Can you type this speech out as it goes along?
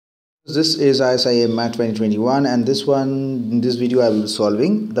This is ISI M.MATH 2021, and in this video I will be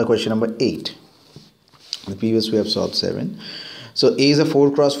solving the question number 8. The previous we have solved 7. So A is a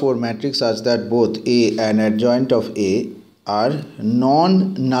 4x4 matrix such that both A and adjoint of A are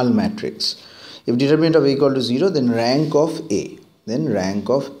non-null matrix. If determinant of A equal to 0, then rank of A.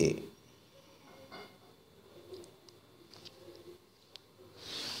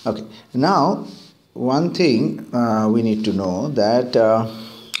 Okay, now one thing we need to know that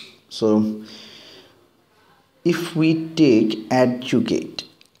so if we take adjugate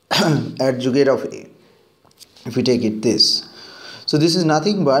adjugate of A, if we take it this, so this is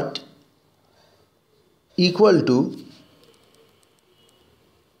nothing but equal to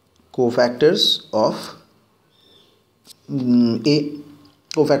cofactors of A,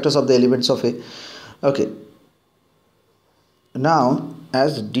 cofactors of the elements of A. Okay, now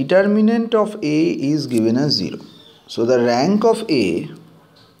as determinant of A is given as 0, so the rank of A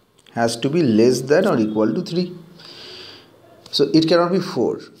has to be less than or equal to 3. So it cannot be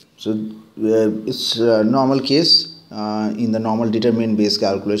 4. So it's a normal case in the normal determinant based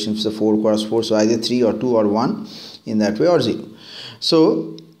calculation. It's a 4 cross 4, so either 3 or 2 or 1 in that way, or 0.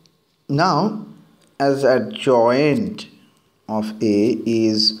 So now as adjoint of A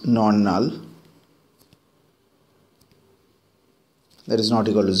is non-null, that is not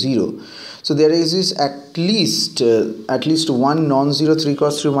equal to 0, so there is at least one non-zero 3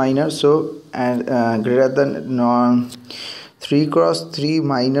 cross 3 minor. So and greater than 3 cross 3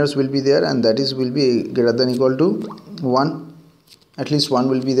 minors will be there, and that is will be greater than equal to 1. At least 1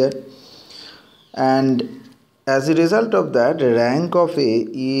 will be there, and as a result of that, rank of A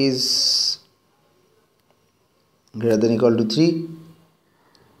is greater than equal to 3,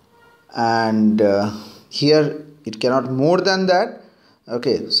 and here it cannot more than that.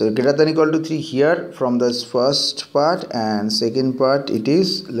 Okay, so greater than equal to 3 here from this first part, and second part it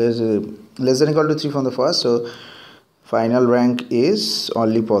is less than equal to 3 from the first. So final rank is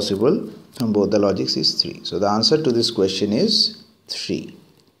only possible from both the logics is 3. So the answer to this question is 3.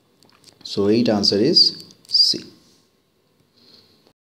 So 8 answer is